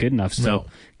just not good enough. So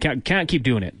can't keep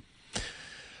doing it.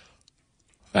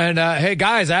 And, hey,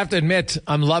 guys, I have to admit,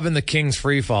 I'm loving the Kings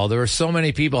free fall. There were so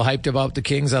many people hyped about the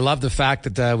Kings. I love the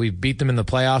fact that we beat them in the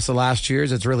playoffs the last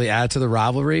years. It's really added to the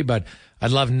rivalry, but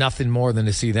I'd love nothing more than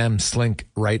to see them slink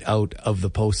right out of the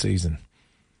postseason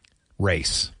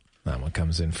race. That one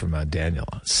comes in from Daniel.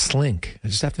 Slink. I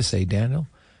just have to say, Daniel,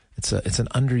 it's an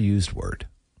underused word.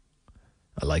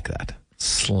 I like that.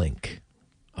 Slink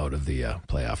out of the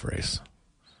playoff race.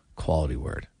 Quality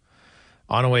word.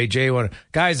 On away, Jay.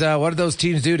 Guys, what did those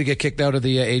teams do to get kicked out of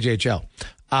the AJHL?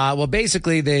 Well,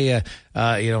 basically, they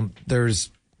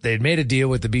had made a deal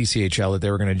with the BCHL that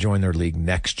they were going to join their league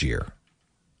next year,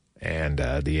 and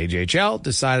the AJHL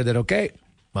decided that okay,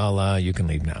 well, you can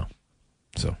leave now.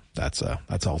 So that's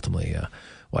ultimately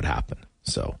what happened.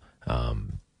 So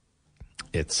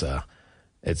it's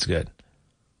good.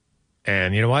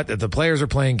 And you know what? If the players are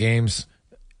playing games,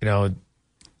 the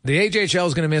AJHL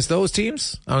is going to miss those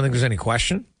teams. I don't think there's any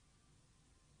question.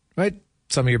 Right?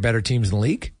 Some of your better teams in the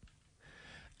league.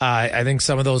 I think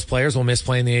some of those players will miss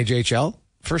playing the AJHL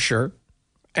for sure.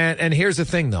 And here's the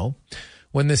thing, though.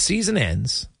 When the season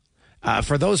ends,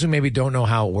 for those who maybe don't know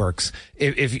how it works,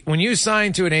 if when you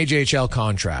sign to an AJHL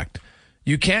contract,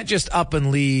 you can't just up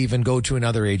and leave and go to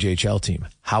another AJHL team.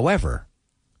 However,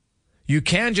 you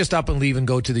can just up and leave and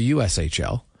go to the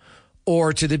USHL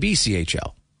or to the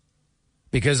BCHL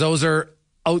because those are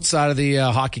outside of the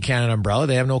Hockey Canada umbrella.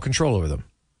 They have no control over them.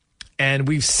 And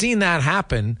we've seen that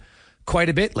happen quite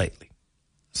a bit lately.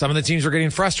 Some of the teams were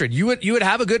getting frustrated. You would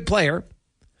have a good player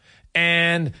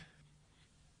and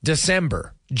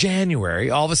December, January,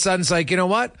 all of a sudden it's like, you know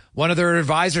what? One of their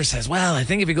advisors says, well, I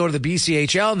think if you go to the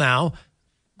BCHL now,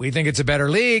 we think it's a better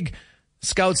league.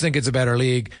 Scouts think it's a better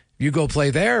league. You go play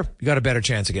there, you got a better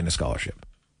chance of getting a scholarship.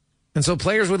 And so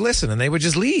players would listen and they would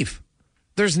just leave.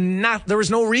 There was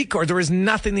no recourse. There was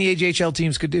nothing the AJHL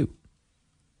teams could do.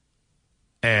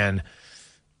 And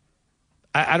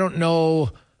I don't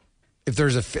know if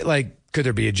there's could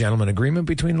there be a gentleman agreement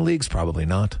between the leagues? Probably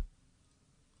not.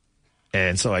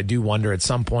 And so I do wonder at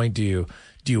some point, do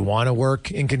you want to work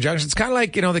in conjunction? It's kind of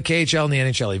like, the KHL and the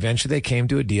NHL. Eventually they came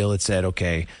to a deal that said,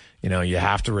 okay, you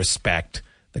have to respect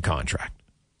the contract.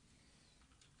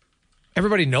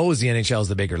 Everybody knows the NHL is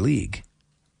the bigger league,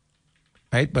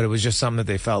 right? But it was just something that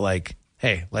they felt like,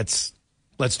 hey, let's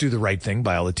do the right thing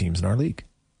by all the teams in our league.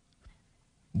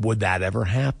 Would that ever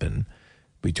happen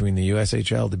between the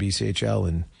USHL, the BCHL,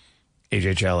 and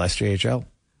AJHL, SJHL?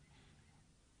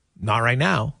 Not right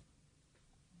now,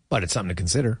 but it's something to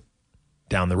consider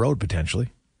down the road potentially.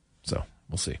 So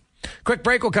we'll see. Quick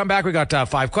break. We'll come back. We got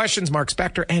 5 questions. Mark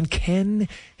Spector and Ken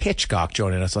Hitchcock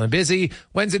joining us on a busy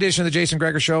Wednesday edition of the Jason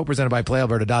Gregor Show, presented by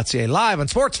PlayAlberta.ca, live on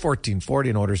Sports 1440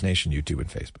 and Oilers Nation YouTube and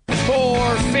Facebook.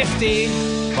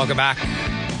 4:50. Welcome back.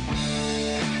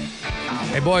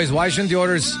 Hey, boys, why shouldn't the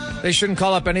Oilers They shouldn't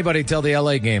call up anybody till the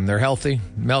LA game. They're healthy.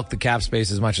 Milk the cap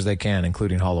space as much as they can,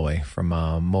 including Holloway from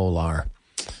Molar.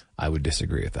 I would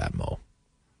disagree with that, Mo.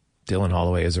 Dylan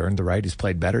Holloway has earned the right. He's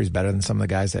played better. He's better than some of the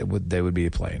guys that they would be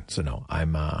playing. So no,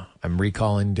 I'm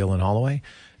recalling Dylan Holloway,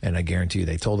 and I guarantee you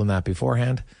they told him that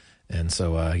beforehand. And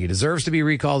so he deserves to be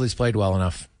recalled. He's played well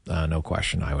enough. No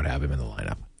question. I would have him in the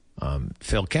lineup.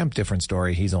 Phil Kemp, different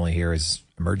story. He's only here as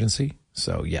emergency.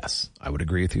 So yes, I would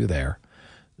agree with you there.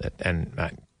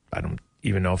 I don't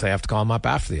even know if they have to call him up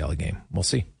after the LA game. We'll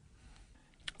see.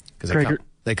 Because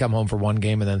they come home for one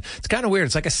game, and then it's kind of weird.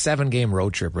 It's like a 7-game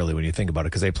road trip, really, when you think about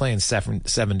it, because they play in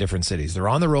seven different cities. They're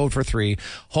on the road for 3,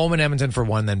 home in Edmonton for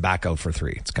 1, then back out for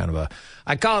 3. It's kind of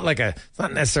I call it like it's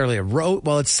not necessarily a road.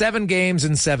 Well, it's 7 games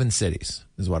in 7 cities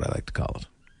is what I like to call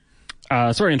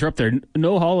it. Sorry to interrupt there.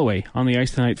 No Holloway on the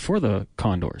ice tonight for the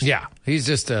Condors. Yeah, he's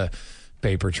just a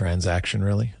paper transaction,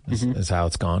 really, is how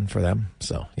it's gone for them.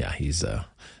 So, yeah, he's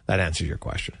that answers your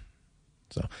question.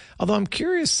 So, although I'm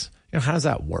curious, how does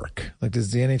that work? Like,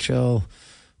 does the NHL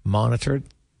monitor it?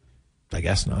 I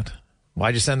guess not.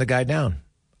 Why'd you send the guy down?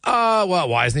 Oh, well,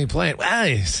 why isn't he playing? Well,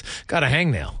 he's got a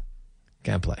hangnail.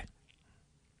 Can't play.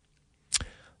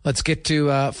 Let's get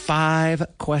to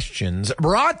 5 questions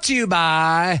brought to you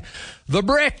by The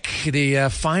Brick, the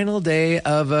final day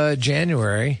of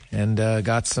January, and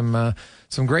got some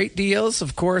great deals.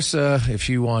 Of course, if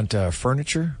you want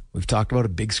furniture, we've talked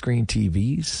about big screen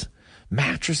TVs,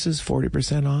 mattresses,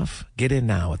 40% off. Get in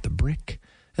now at The Brick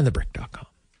and thebrick.com.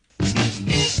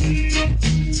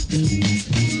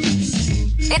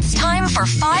 It's time for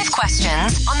 5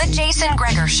 questions on the Jason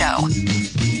Gregor Show.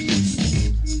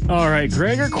 All right,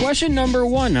 Gregor, question number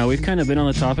 1. Now, we've kind of been on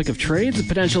the topic of trades and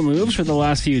potential moves for the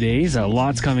last few days.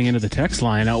 Lots coming into the text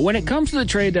line. When it comes to the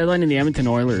trade deadline in the Edmonton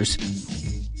Oilers,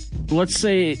 let's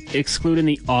say excluding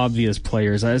the obvious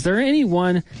players, is there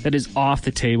anyone that is off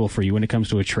the table for you when it comes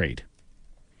to a trade?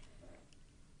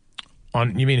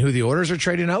 You mean who the Oilers are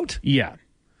trading out? Yeah.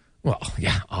 Well,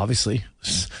 yeah, obviously.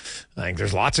 I think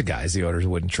there's lots of guys the Oilers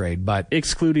wouldn't trade, but...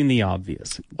 Excluding the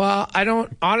obvious. Well, I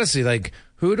don't... Honestly,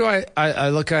 who do I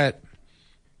look at...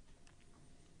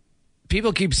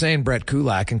 People keep saying Brett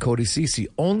Kulak and Cody Ceci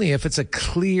only if it's a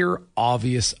clear,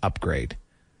 obvious upgrade.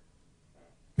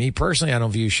 Me personally, I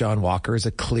don't view Sean Walker as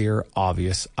a clear,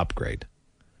 obvious upgrade.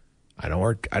 I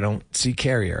don't see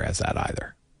Carrier as that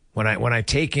either. When I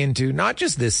take into not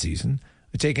just this season,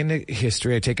 I take into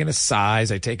history, I take into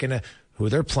size, I take into who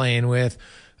they're playing with,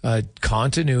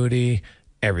 continuity,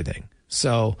 everything.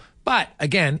 So, but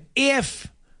again, if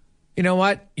you know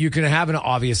what, you can have an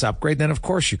obvious upgrade, then of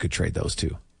course you could trade those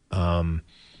two.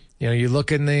 You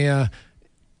look in the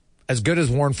as good as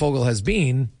Warren Fogle has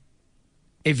been,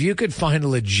 if you could find a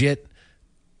legit,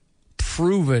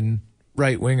 proven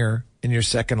right winger in your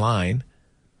second line,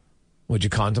 would you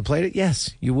contemplate it?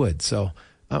 Yes, you would. So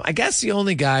I guess the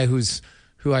only guy who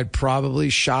I'd probably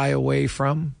shy away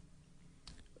from,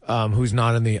 who's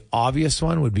not in the obvious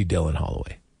one, would be Dylan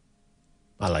Holloway.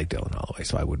 I like Dylan Holloway,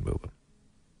 so I would move him.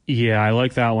 Yeah, I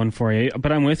like that one for you.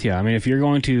 But I'm with you. I mean, if you're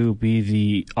going to be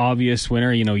the obvious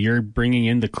winner, you're bringing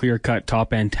in the clear-cut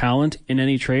top-end talent in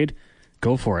any trade,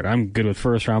 go for it. I'm good with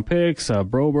first-round picks,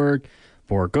 Broberg,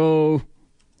 Bourgault,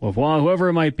 Lavoie, whoever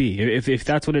it might be. If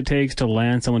that's what it takes to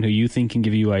land someone who you think can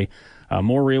give you a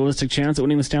more realistic chance at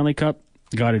winning the Stanley Cup,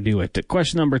 got to do it.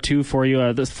 Question number 2 for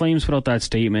you. The Flames put out that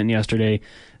statement yesterday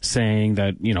saying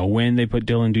that, when they put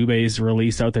Dylan Dubé's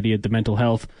release out that he had the mental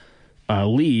health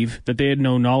leave, that they had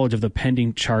no knowledge of the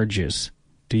pending charges.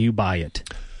 Do you buy it?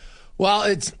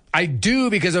 Well, I do,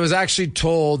 because I was actually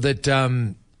told that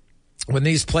when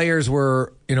these players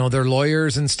were, their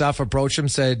lawyers and stuff approached them,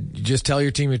 said, just tell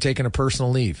your team you're taking a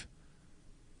personal leave.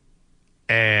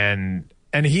 And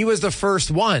he was the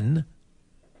first one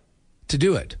to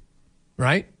do it,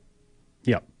 right?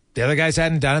 Yep. The other guys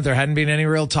hadn't done it. There hadn't been any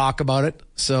real talk about it.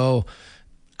 So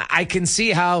I can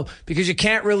see how, because you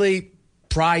can't really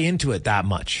pry into it that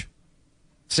much.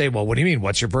 Say, well, what do you mean?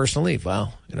 What's your personal leave?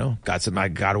 Well, I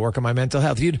got to work on my mental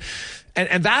health.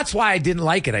 And that's why I didn't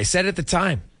like it. I said at the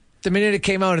time, the minute it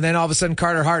came out, and then all of a sudden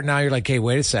Carter Hart, now you're like, hey,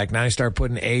 wait a sec. Now you start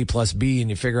putting A plus B and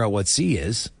you figure out what C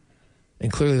is.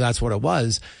 And clearly that's what it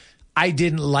was. I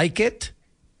didn't like it.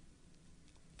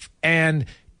 And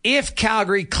if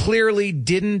Calgary clearly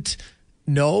didn't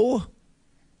know,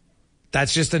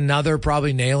 that's just another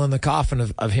probably nail in the coffin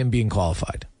of him being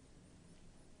qualified.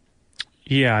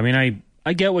 Yeah, I mean,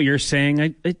 I get what you're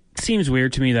saying. It seems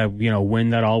weird to me that, when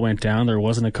that all went down, there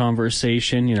wasn't a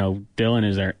conversation. Dylan,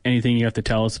 is there anything you have to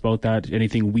tell us about that?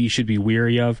 Anything we should be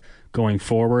weary of going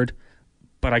forward?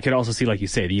 But I could also see, like you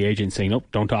say, the agent saying, nope,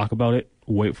 don't talk about it.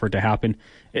 Wait for it to happen.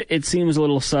 It seems a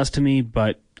little sus to me,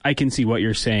 but I can see what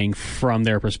you're saying from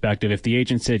their perspective. If the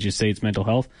agent said just say it's mental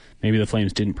health, maybe the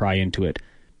Flames didn't pry into it.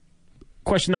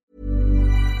 Question.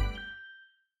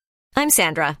 I'm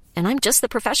Sandra, and I'm just the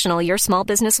professional your small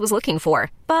business was looking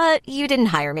for. But you didn't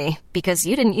hire me because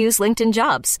you didn't use LinkedIn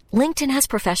Jobs. LinkedIn has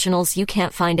professionals you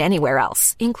can't find anywhere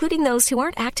else, including those who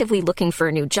aren't actively looking for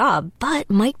a new job, but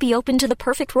might be open to the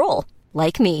perfect role,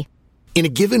 like me. In a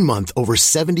given month, over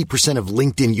 70% of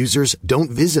LinkedIn users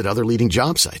don't visit other leading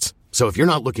job sites. So if you're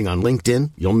not looking on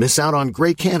LinkedIn, you'll miss out on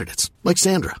great candidates like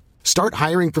Sandra. Start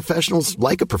hiring professionals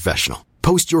like a professional.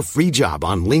 Post your free job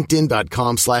on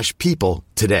linkedin.com/people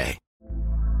today.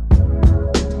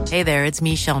 Hey there, it's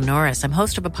Michelle Norris. I'm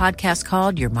host of a podcast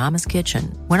called Your Mama's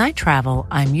Kitchen. When I travel,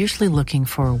 I'm usually looking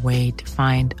for a way to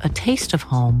find a taste of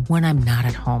home when I'm not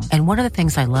at home. And one of the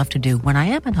things I love to do when I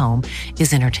am at home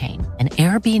is entertain. And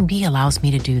Airbnb allows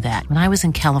me to do that. When I was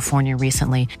in California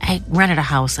recently, I rented a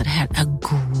house that had a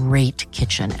great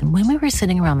kitchen. And when we were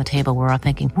sitting around the table, we're all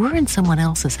thinking, we're in someone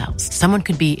else's house. Someone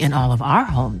could be in all of our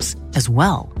homes as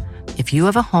well. If you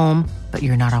have a home, but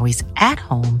you're not always at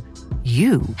home,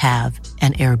 you have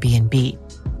an Airbnb.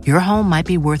 Your home might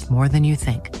be worth more than you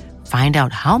think. Find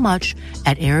out how much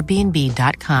at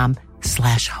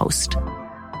airbnb.com/host.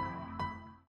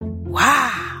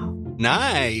 Wow.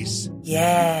 Nice.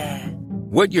 Yeah.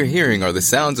 What you're hearing are the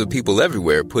sounds of people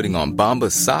everywhere putting on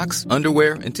Bombas socks,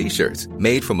 underwear, and T-shirts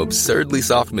made from absurdly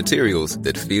soft materials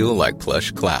that feel like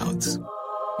plush clouds.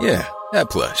 Yeah,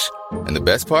 that plush. And the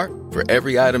best part? For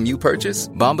every item you purchase,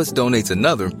 Bombas donates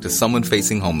another to someone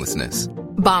facing homelessness.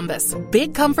 Bombas.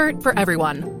 Big comfort for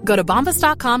everyone. Go to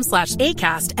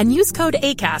bombas.com/ACAST and use code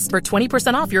ACAST for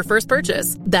 20% off your first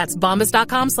purchase. That's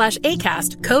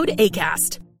bombas.com/ACAST. Code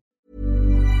ACAST.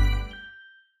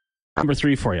 Number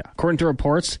 3 for you. According to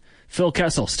reports, Phil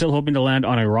Kessel still hoping to land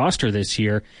on a roster this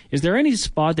year. Is there any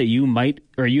spot that you might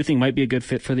or you think might be a good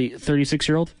fit for the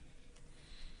 36-year-old?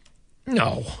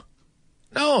 No,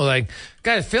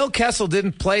 guys, Phil Kessel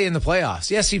didn't play in the playoffs.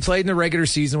 Yes, he played in the regular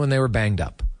season when they were banged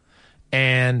up.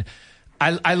 And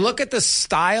I look at the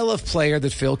style of player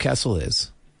that Phil Kessel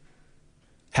is.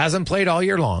 Hasn't played all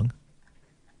year long.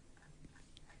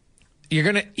 You're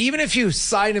going to, even if you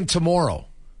sign him tomorrow,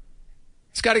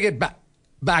 he's got to get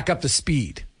back up to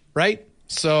speed, right?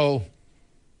 So,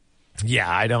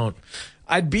 yeah,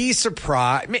 I'd be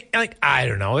surprised. I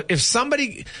don't know. If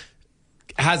somebody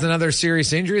has another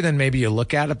serious injury, then maybe you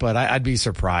look at it, but I'd be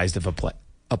surprised if a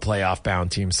playoff-bound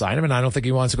team signed him, and I don't think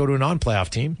he wants to go to a non-playoff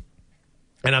team.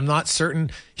 And I'm not certain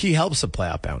he helps a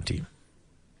playoff-bound team.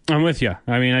 I'm with you.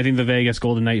 I mean, I think the Vegas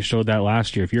Golden Knights showed that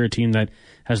last year. If you're a team that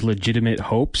has legitimate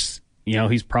hopes,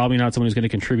 he's probably not someone who's going to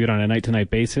contribute on a night-to-night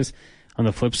basis. On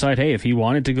the flip side, hey, if he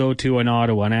wanted to go to an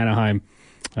Ottawa, an Anaheim,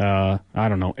 I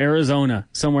don't know, Arizona,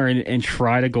 somewhere and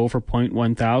try to go for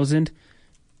 0.1000,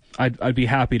 I'd be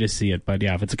happy to see it. But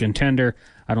yeah, if it's a contender,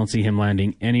 I don't see him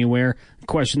landing anywhere.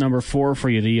 Question number 4 for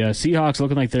you. The Seahawks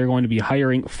looking like they're going to be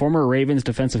hiring former Ravens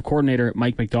defensive coordinator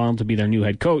Mike Macdonald to be their new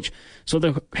head coach. So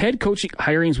the head coaching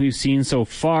hirings we've seen so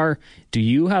far, do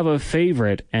you have a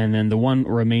favorite? And then the one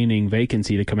remaining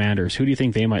vacancy, the Commanders, who do you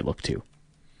think they might look to?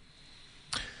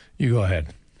 You go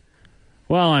ahead.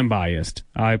 Well, I'm biased.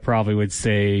 I probably would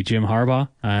say Jim Harbaugh.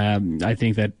 I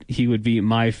think that he would be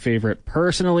my favorite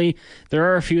personally.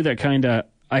 There are a few that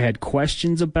I had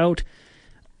questions about.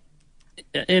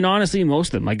 And honestly, most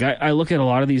of them. Like I look at a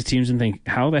lot of these teams and think,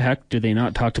 how the heck did they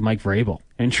not talk to Mike Vrabel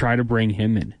and try to bring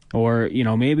him in? Or,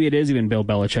 maybe it is even Bill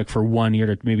Belichick for 1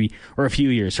 year or a few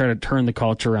years, try to turn the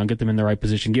culture around, get them in the right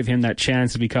position, give him that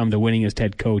chance to become the winningest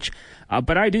head coach.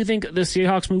 But I do think the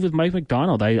Seahawks move with Mike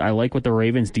Macdonald. I like what the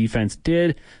Ravens defense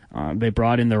did. They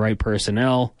brought in the right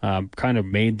personnel, kind of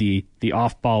made the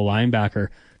off-ball linebacker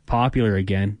popular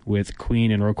again with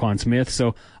Queen and Roquan Smith.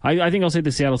 So I think I'll say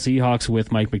the Seattle Seahawks with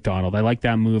Mike Macdonald. I like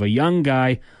that move. A young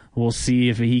guy. We'll see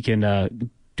if he can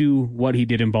do what he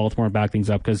did in Baltimore and back things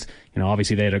up because,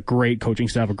 obviously they had a great coaching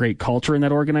staff, a great culture in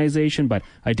that organization, but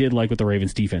I did like what the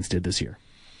Ravens defense did this year.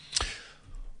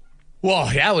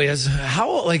 Well, yeah,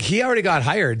 he already got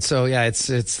hired, so yeah, it's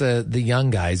the young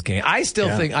guys game. I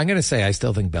still think I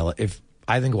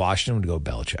think Washington would go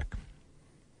Belichick.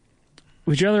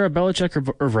 Would you rather have Belichick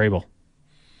or Vrabel?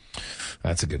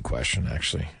 That's a good question,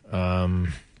 actually.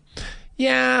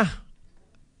 Yeah,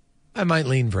 I might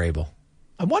lean Vrabel.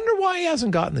 I wonder why he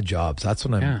hasn't gotten the jobs. That's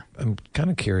what I'm kind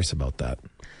of curious about that.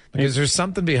 Is there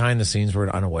something behind the scenes we're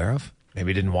unaware of? Maybe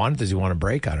he didn't want it. Does he want a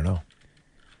break? I don't know.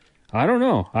 I don't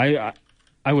know.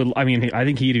 I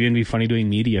think he'd even be funny doing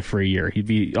media for a year. He'd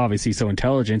be obviously so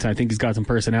intelligent. I think he's got some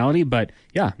personality, but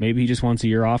yeah, maybe he just wants a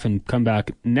year off and come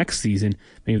back next season.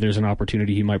 Maybe there's an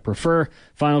opportunity he might prefer.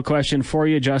 Final question for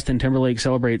you. Justin Timberlake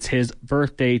celebrates his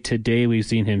birthday today. We've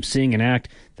seen him sing and act.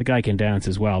 The guy can dance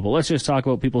as well. But let's just talk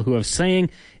about people who have sang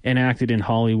and acted in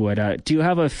Hollywood. Do you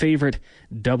have a favorite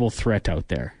double threat out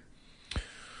there?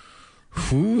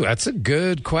 Ooh, that's a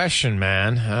good question,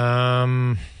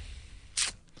 man.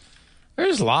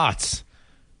 There's lots.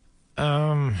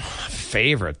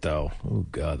 Favorite, though. Oh,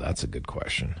 God, that's a good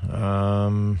question.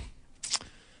 I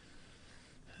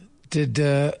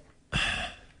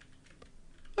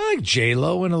like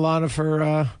J-Lo in a lot of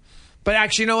her... but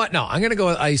actually, you know what? No, I'm going to go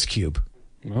with Ice Cube.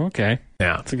 Okay.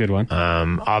 Yeah. That's a good one.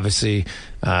 Obviously,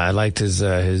 I liked his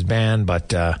band,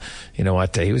 but you know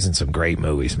what? He was in some great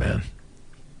movies, man.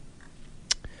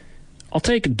 I'll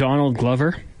take Donald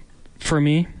Glover for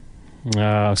me.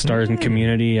 Stars in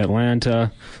Community,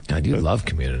 Atlanta. God, you love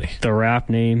Community. The Rap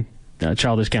Name,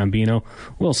 Childish Gambino.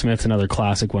 Will Smith's another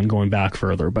classic one going back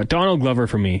further. But Donald Glover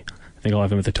for me. I think I'll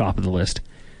have him at the top of the list.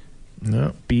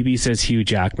 No. BB says Hugh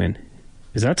Jackman.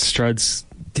 Is that Strud's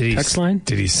text line?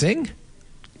 Did he sing?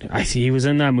 I see he was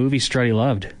in that movie Struddy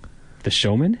loved. The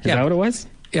Showman? Is that what it was?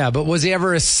 Yeah, but was he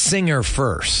ever a singer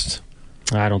first?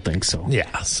 I don't think so.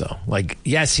 Yeah, so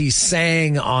yes, he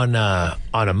sang on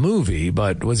a movie,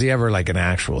 but was he ever like an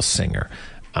actual singer?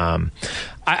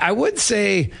 I would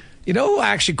say, you know, who I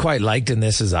actually quite liked in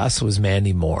This Is Us was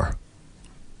Mandy Moore.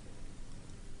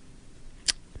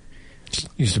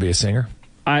 Used to be a singer.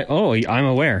 I'm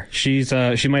aware. She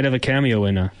might have a cameo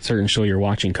in a certain show you're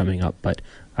watching coming up, but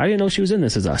I didn't know she was in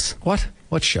This Is Us. What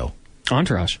show?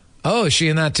 Entourage. Oh, is she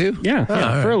in that too? Yeah,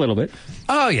 for a little bit.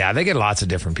 Oh, yeah, they get lots of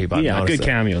different people. Yeah, good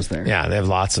cameos there. Yeah, they have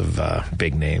lots of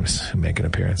big names who make an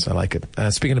appearance. I like it.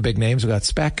 Speaking of big names, we got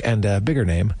Speck and a bigger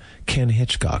name, Ken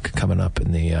Hitchcock, coming up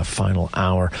in the final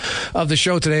hour of the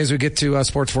show today as we get to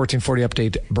Sports 1440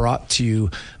 Update, brought to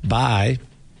you by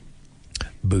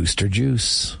Booster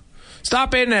Juice.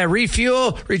 Stop in,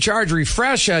 refuel, recharge,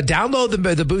 refresh. Download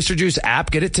the Booster Juice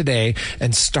app. Get it today.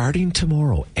 And starting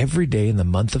tomorrow, every day in the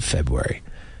month of February,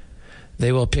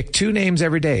 they will pick 2 names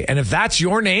every day. And if that's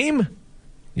your name,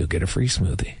 you'll get a free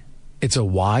smoothie. It's a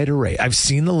wide array. I've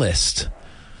seen the list.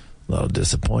 A little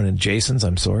disappointed. Jason's,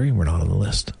 I'm sorry, we're not on the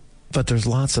list. But there's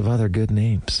lots of other good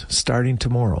names starting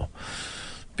tomorrow.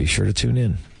 Be sure to tune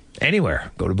in.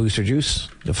 Anywhere, go to Booster Juice.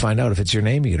 You'll find out if it's your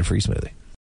name, you get a free smoothie.